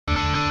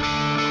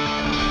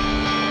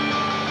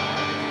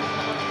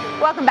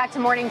Welcome back to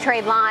Morning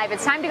Trade Live.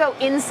 It's time to go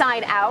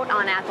inside out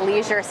on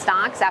athleisure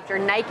stocks after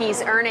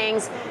Nike's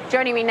earnings.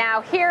 Joining me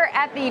now here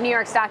at the New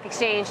York Stock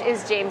Exchange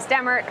is James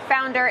Demmert,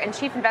 founder and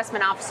chief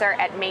investment officer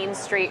at Main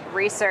Street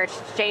Research.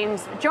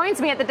 James joins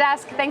me at the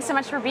desk. Thanks so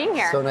much for being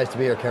here. So nice to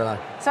be here, Caroline.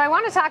 So I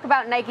want to talk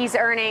about Nike's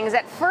earnings.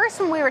 At first,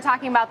 when we were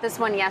talking about this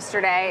one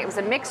yesterday, it was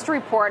a mixed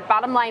report,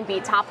 bottom line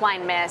beat, top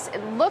line miss.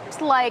 It looked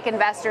like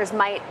investors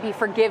might be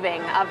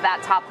forgiving of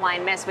that top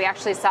line miss. We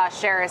actually saw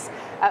shares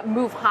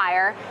move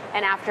higher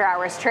and after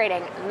hours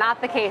trading.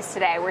 Not the case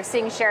today. We're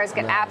seeing shares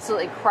get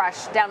absolutely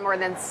crushed, down more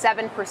than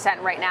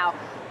 7% right now.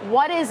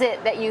 What is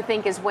it that you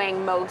think is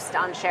weighing most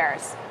on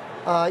shares?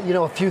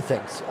 A few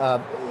things.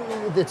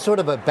 It's sort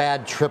of a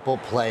bad triple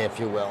play, if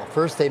you will.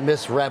 First, they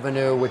missed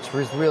revenue, which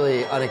was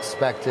really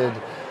unexpected.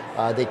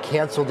 They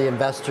canceled the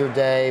investor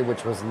day,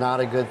 which was not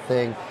a good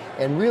thing.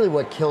 And really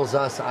what kills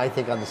us, I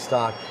think, on the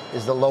stock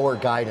is the lower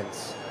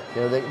guidance.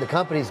 The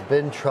company's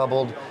been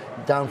troubled,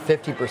 down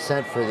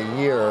 50% for the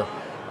year.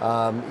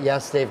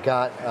 Yes, they've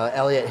got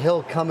Elliott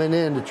Hill coming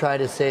in to try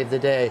to save the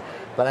day,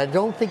 but I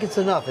don't think it's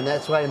enough, and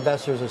that's why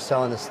investors are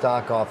selling the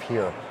stock off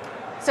here.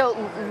 So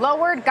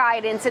lowered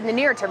guidance in the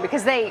near term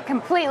because they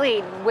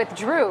completely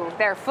withdrew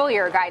their full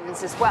year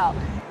guidance as well.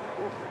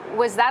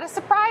 Was that a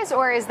surprise,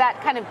 or is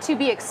that kind of to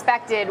be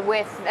expected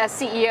with a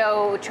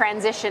CEO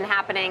transition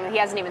happening? He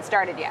hasn't even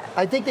started yet.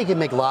 I think they can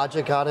make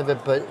logic out of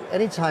it, but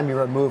anytime you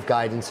remove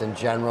guidance in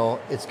general,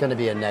 it's going to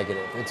be a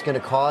negative. It's going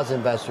to cause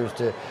investors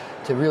to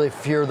really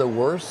fear the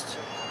worst.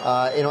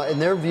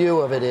 And their view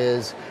of it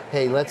is,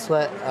 hey, let's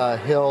let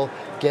Hill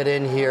get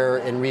in here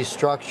and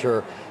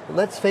restructure.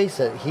 Let's face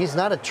it, he's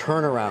not a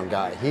turnaround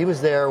guy. He was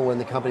there when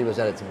the company was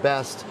at its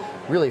best.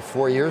 Really,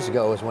 4 years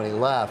ago is when he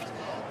left.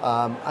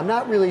 I'm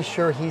not really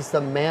sure he's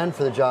the man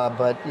for the job,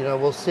 but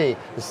we'll see.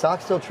 The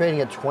stock's still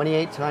trading at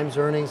 28 times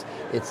earnings.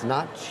 It's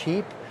not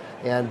cheap,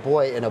 and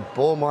boy, in a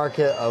bull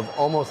market of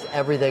almost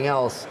everything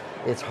else,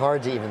 it's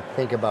hard to even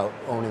think about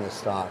owning the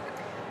stock.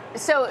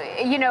 So,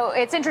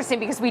 it's interesting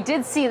because we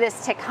did see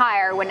this tick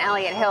higher when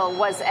Elliott Hill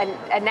was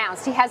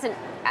announced. He hasn't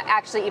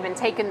actually even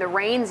taken the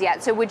reins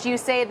yet. So would you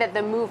say that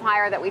the move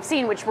higher that we've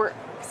seen, which we're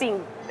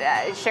seeing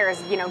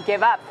shares,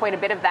 give up quite a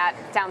bit of that,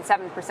 down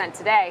 7%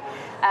 today,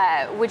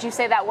 would you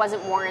say that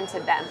wasn't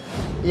warranted then?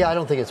 Yeah, I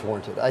don't think it's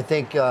warranted. I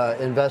think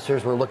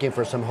investors were looking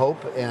for some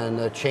hope and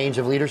a change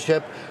of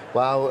leadership.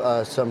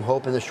 Wow, some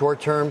hope in the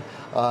short term,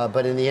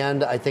 but in the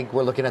end, I think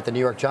we're looking at the New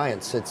York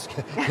Giants. It's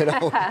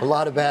a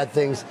lot of bad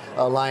things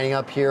lining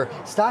up here.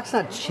 Stock's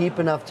not cheap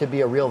enough to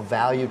be a real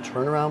value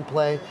turnaround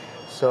play.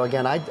 So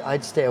again,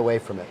 I'd stay away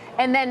from it.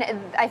 And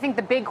then I think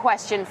the big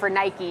question for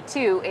Nike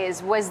too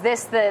is, was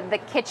this the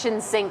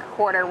kitchen sink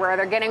quarter where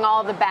they're getting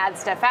all the bad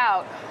stuff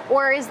out,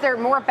 or is there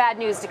more bad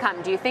news to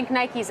come? Do you think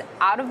Nike's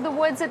out of the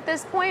woods at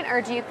this point,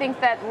 or do you think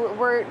that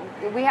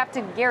we have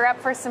to gear up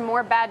for some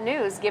more bad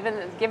news given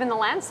the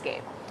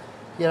landscape?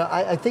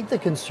 I think the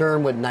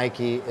concern with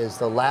Nike is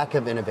the lack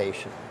of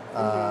innovation.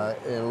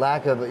 And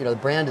lack of, the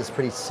brand is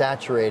pretty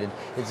saturated.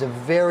 It's a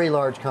very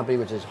large company,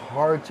 which is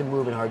hard to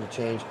move and hard to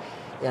change.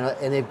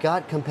 And they've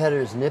got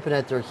competitors nipping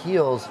at their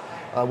heels,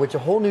 which a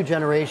whole new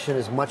generation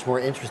is much more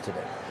interested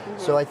in.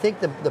 So I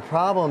think the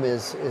problem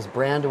is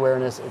brand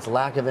awareness, it's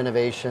lack of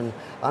innovation.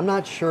 I'm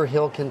not sure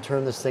Hill can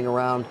turn this thing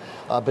around,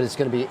 but it's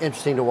going to be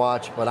interesting to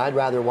watch. But I'd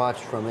rather watch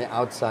from the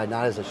outside,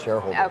 not as a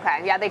shareholder.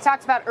 Okay, yeah, they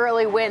talked about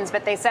early wins,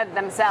 but they said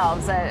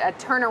themselves a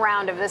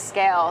turnaround of this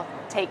scale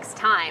takes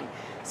time.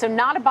 So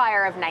not a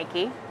buyer of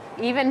Nike.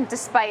 Even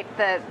despite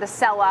the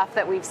sell-off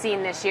that we've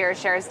seen this year,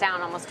 shares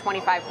down almost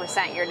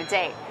 25% year to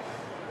date.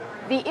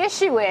 The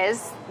issue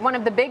is one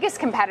of the biggest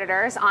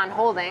competitors On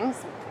Holdings,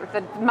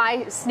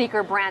 my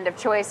sneaker brand of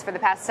choice for the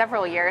past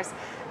several years,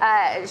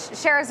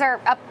 shares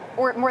are up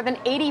more than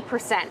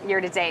 80%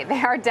 year to date. They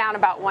are down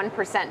about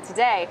 1%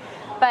 today.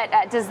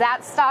 But does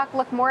that stock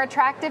look more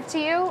attractive to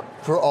you?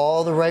 For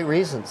all the right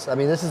reasons. I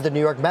mean, this is the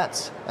New York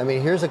Mets. I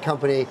mean, here's a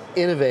company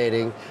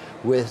innovating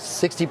with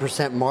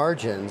 60%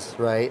 margins,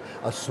 right?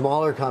 A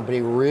smaller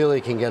company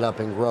really can get up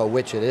and grow,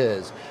 which it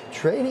is.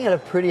 Trading at a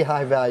pretty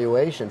high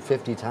valuation,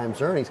 50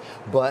 times earnings,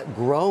 but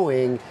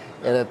growing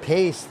at a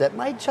pace that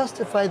might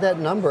justify that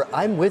number.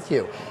 I'm with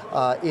you.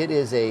 It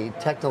is a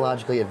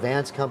technologically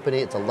advanced company.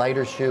 It's a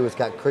lighter shoe. It's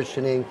got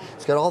cushioning.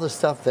 It's got all the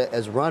stuff that,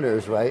 as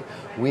runners, right,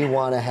 we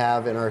want to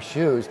have in our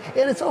shoes.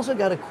 And it's also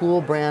got a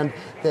cool brand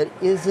that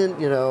isn't,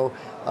 an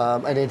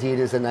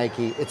Adidas, a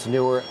Nike. It's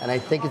newer, and I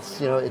think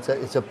it's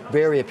a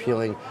very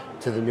appealing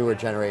to the newer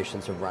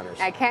generations of runners.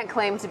 I can't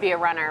claim to be a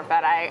runner,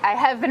 but I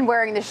have been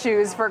wearing the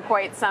shoes for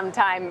quite some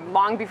time,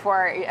 long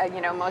before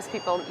most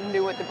people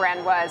knew what the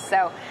brand was.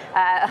 So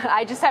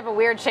I just have a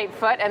weird shaped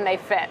foot, and they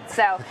fit.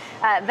 So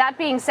that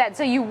being said,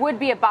 so you would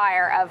be a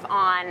buyer of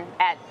On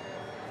at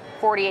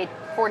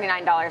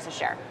 $49 a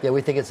share. Yeah,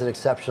 we think it's an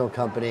exceptional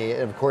company.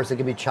 And of course, it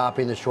can be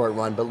choppy in the short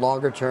run, but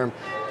longer term,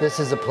 this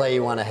is a play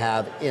you want to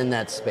have in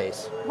that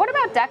space. What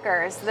about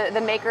Deckers,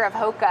 the maker of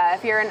Hoka?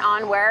 If you're an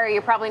On wearer,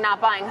 you're probably not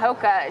buying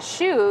Hoka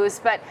shoes,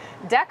 but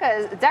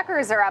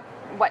Deckers are up,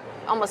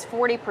 almost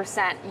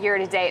 40% year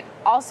to date.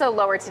 Also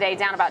lower today,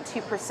 down about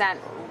 2%.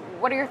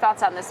 What are your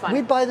thoughts on this one?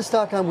 We buy the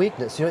stock on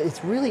weakness. You know,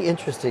 it's really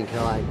interesting,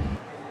 Caroline.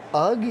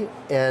 UGG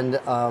and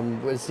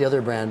what's the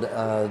other brand?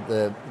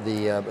 The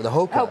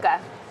Hoka.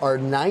 Are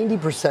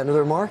 90% of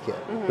their market.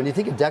 When you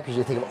think of Deckers,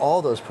 you think of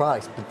all those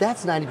products, but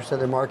that's 90% of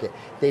their market.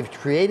 They've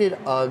created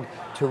UGG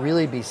to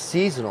really be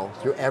seasonal.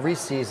 Through every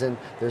season,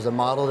 there's a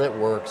model that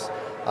works.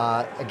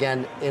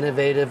 Again,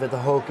 innovative at the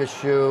Hoka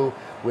shoe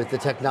with the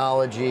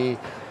technology,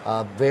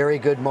 very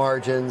good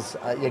margins.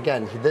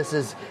 Again, this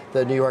is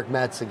the New York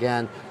Mets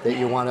again that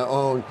you want to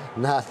own,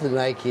 not the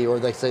Nike or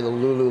they say the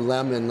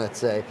Lululemon, let's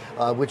say,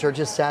 which are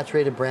just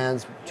saturated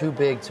brands, too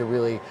big to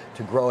really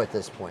to grow at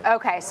this point.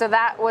 Okay, so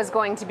that was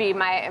going to be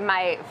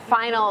my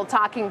final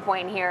talking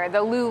point here, the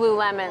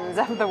Lululemons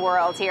of the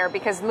world here,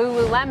 because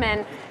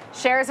Lululemon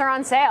shares are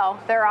on sale.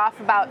 They're off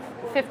about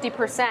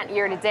 50%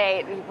 year to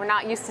date. We're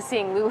not used to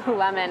seeing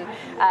Lululemon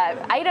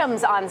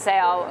items on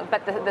sale,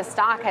 but the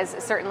stock has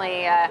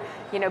certainly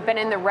been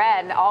in the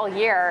red all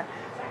year.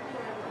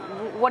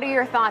 What are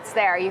your thoughts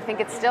there? You think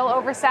it's still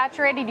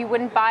oversaturated? You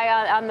wouldn't buy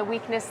on the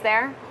weakness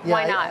there? Yeah,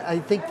 why not? I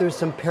think there's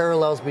some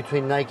parallels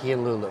between Nike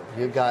and Lulu.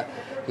 You've got,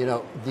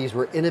 these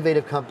were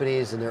innovative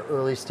companies in their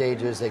early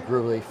stages. They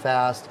grew really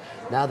fast.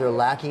 Now they're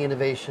lacking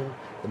innovation.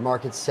 The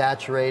market's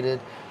saturated.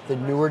 The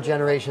newer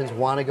generations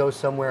want to go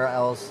somewhere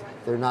else.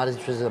 They're not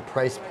interested in the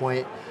price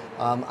point.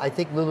 I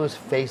think Lulu is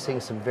facing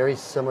some very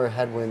similar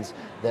headwinds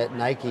that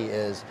Nike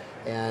is.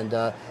 And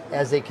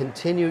as they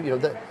continue,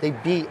 they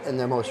beat in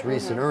their most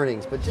recent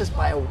earnings, but just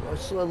by a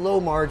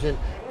low margin,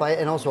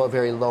 and also a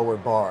very lower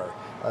bar,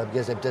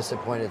 because they've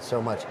disappointed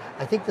so much.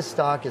 I think the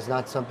stock is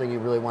not something you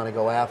really want to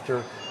go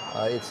after.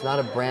 It's not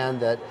a brand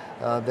that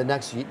the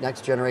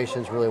next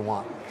generations really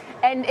want.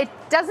 And it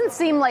doesn't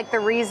seem like the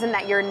reason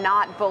that you're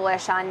not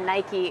bullish on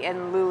Nike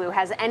and Lulu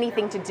has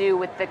anything to do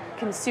with the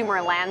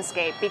consumer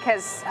landscape,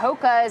 because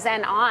Hokas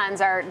and ONs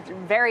are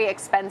very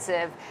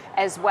expensive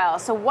as well.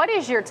 So what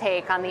is your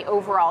take on the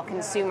overall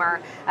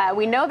consumer?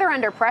 We know they're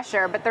under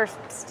pressure, but they're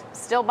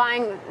still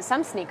buying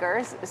some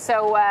sneakers.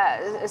 So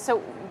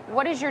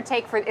what is your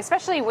take for,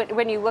 especially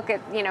when you look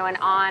at an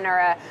On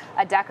or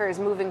a Deckers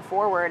moving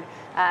forward?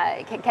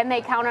 Can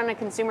they count on a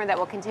consumer that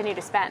will continue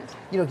to spend?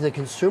 The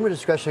consumer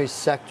discretionary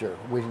sector,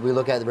 we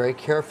look at it very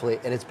carefully,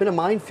 and it's been a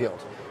minefield.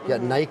 You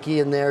got Nike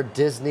in there,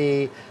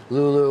 Disney,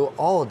 Lulu,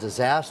 all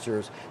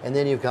disasters, and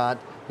then you've got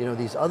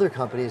these other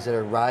companies that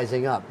are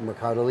rising up: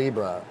 Mercado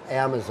Libre,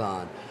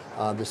 Amazon,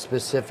 the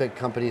specific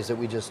companies that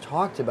we just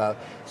talked about.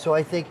 So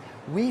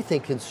we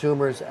think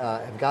consumers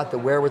have got the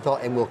wherewithal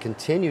and will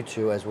continue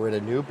to, as we're in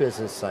a new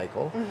business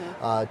cycle,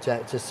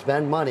 to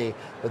spend money,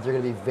 but they're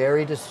going to be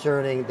very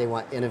discerning. They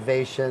want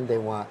innovation, they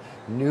want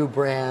new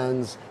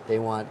brands, they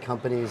want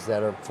companies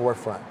that are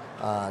forefront,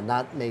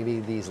 not maybe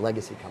these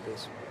legacy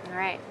companies. All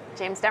right.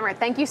 James Demmert,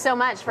 thank you so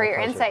much for your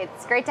insights.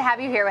 It's great to have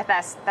you here with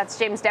us. That's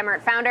James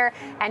Demmert, founder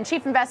and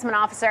chief investment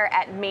officer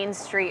at Main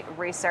Street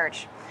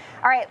Research.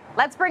 All right,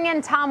 let's bring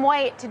in Tom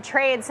White to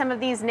trade some of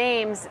these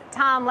names.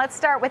 Tom, let's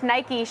start with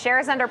Nike.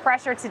 Shares under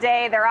pressure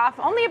today. They're off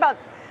only about,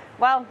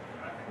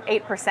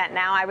 8%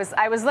 now. I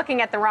was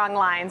looking at the wrong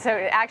line, so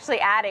actually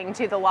adding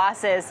to the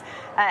losses.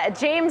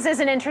 James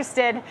isn't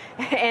interested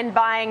in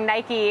buying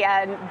Nike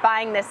and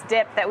buying this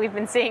dip that we've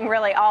been seeing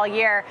really all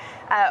year.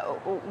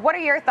 What are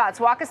your thoughts?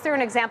 Walk us through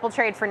an example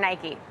trade for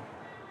Nike.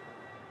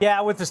 Yeah,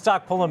 with the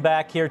stock pulling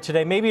back here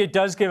today, maybe it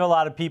does give a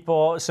lot of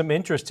people some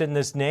interest in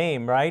this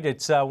name, right?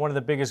 It's one of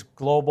the biggest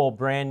global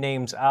brand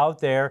names out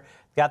there.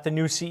 Got the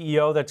new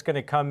CEO that's going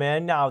to come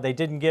in. Now, they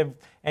didn't give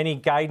any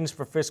guidance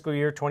for fiscal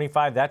year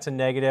 25. That's a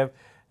negative.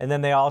 And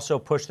then they also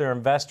pushed their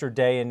investor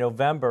day in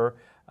November.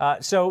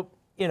 So,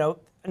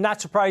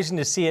 not surprising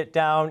to see it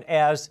down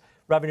as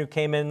revenue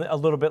came in a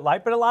little bit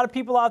light. But a lot of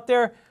people out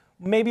there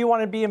maybe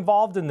want to be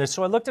involved in this.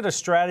 So I looked at a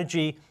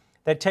strategy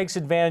that takes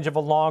advantage of a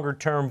longer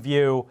term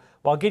view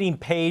while getting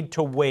paid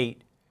to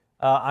wait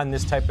on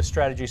this type of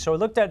strategy. So I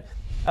looked at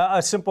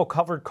a simple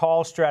covered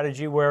call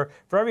strategy where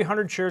for every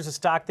 100 shares of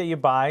stock that you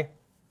buy,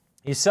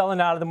 you sell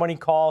an out of the money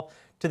call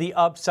to the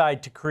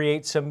upside to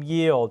create some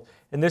yield.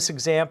 In this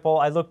example,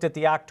 I looked at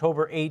the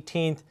October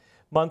 18th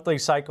monthly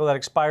cycle that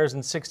expires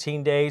in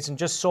 16 days and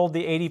just sold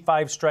the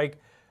 85 strike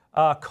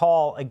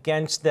call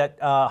against that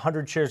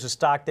 100 shares of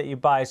stock that you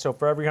buy. So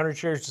for every 100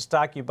 shares of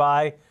stock you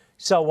buy,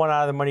 sell one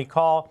out of the money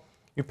call.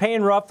 You're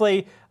paying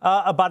roughly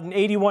about an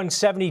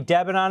 81.70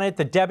 debit on it.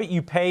 The debit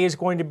you pay is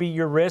going to be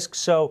your risk.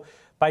 So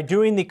by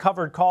doing the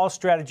covered call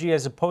strategy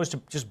as opposed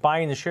to just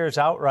buying the shares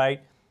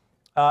outright,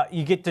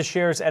 you get the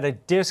shares at a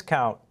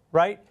discount,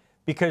 right?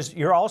 Because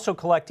you're also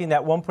collecting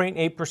that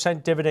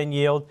 1.8% dividend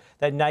yield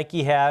that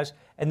Nike has,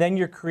 and then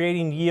you're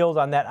creating yield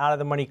on that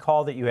out-of-the-money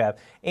call that you have.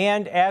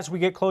 And as we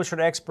get closer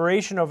to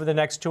expiration over the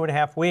next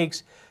 2.5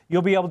 weeks,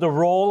 you'll be able to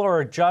roll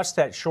or adjust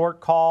that short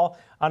call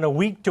on a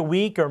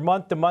week-to-week or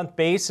month-to-month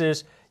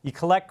basis. You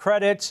collect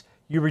credits,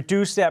 you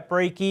reduce that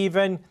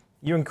break-even,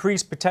 you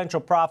increase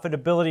potential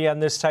profitability on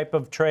this type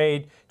of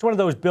trade. It's one of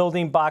those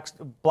building blocks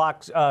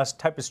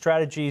type of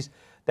strategies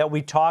that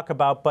we talk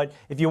about. But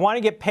if you want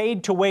to get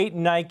paid to wait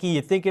in Nike,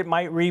 you think it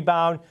might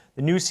rebound,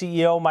 the new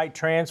CEO might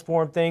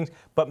transform things,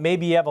 but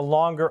maybe you have a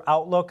longer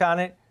outlook on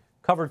it,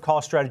 covered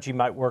call strategy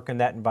might work in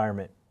that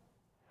environment.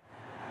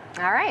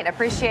 All right,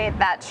 appreciate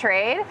that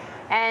trade.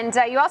 And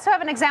you also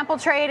have an example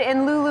trade in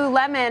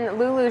Lululemon.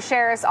 Lulu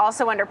shares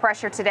also under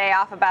pressure today,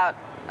 off about,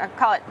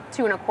 call it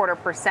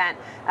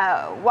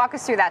 2.25%. Walk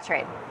us through that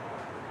trade.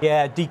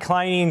 Yeah,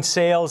 declining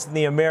sales in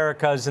the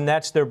Americas, and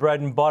that's their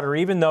bread and butter.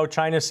 Even though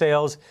China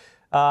sales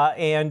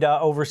and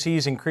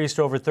overseas increased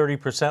over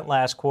 30%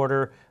 last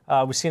quarter,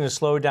 we've seen a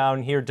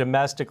slowdown here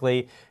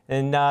domestically,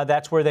 and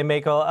that's where they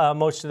make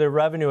most of their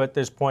revenue at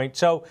this point.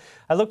 So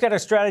I looked at a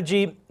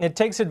strategy. It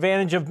takes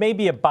advantage of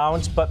maybe a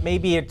bounce, but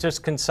maybe it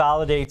just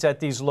consolidates at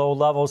these low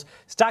levels.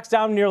 Stock's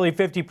down nearly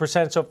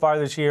 50% so far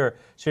this year,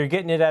 so you're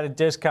getting it at a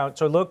discount.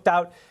 So I looked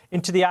out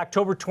into the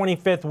October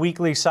 25th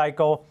weekly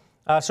cycle.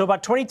 So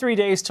about 23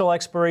 days till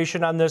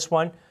expiration on this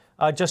one,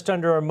 just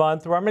under a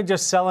month, where I'm going to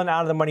just sell an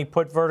out of the money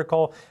put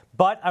vertical.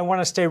 But I want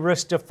to stay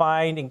risk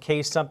defined in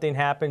case something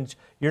happens.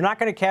 You're not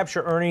going to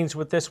capture earnings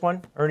with this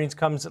one. Earnings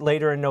comes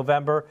later in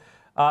November.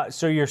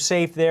 So you're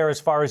safe there as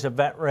far as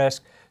event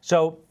risk.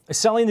 So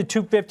selling the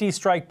 250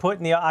 strike put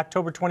in the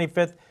October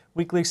 25th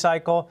weekly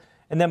cycle,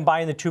 and then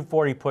buying the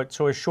 240 put.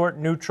 So a short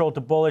neutral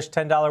to bullish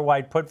 $10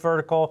 wide put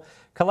vertical,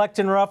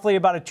 collecting roughly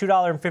about a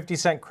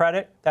 $2.50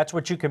 credit. That's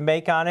what you can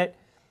make on it.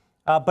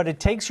 But it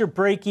takes your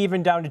break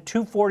even down to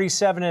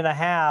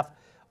 247.5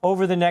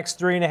 over the next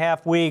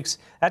 3.5 weeks.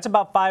 That's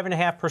about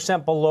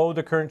 5.5% below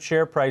the current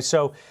share price.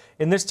 So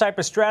in this type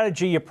of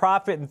strategy, you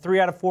profit in 3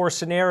 out of 4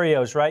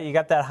 scenarios, right? You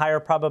got that higher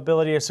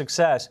probability of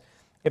success.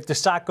 If the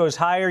stock goes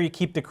higher, you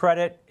keep the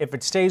credit. If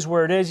it stays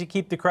where it is, you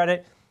keep the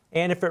credit.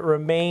 And if it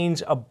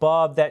remains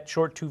above that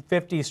short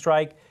 250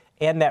 strike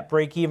and that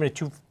break even at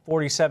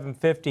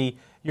 247.50,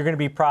 you're going to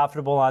be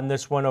profitable on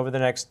this one over the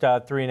next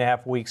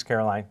 3.5 weeks,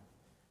 Caroline.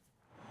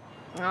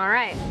 All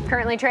right.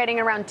 Currently trading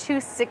around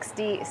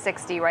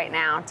 260.60 right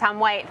now. Tom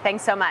White,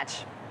 thanks so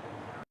much.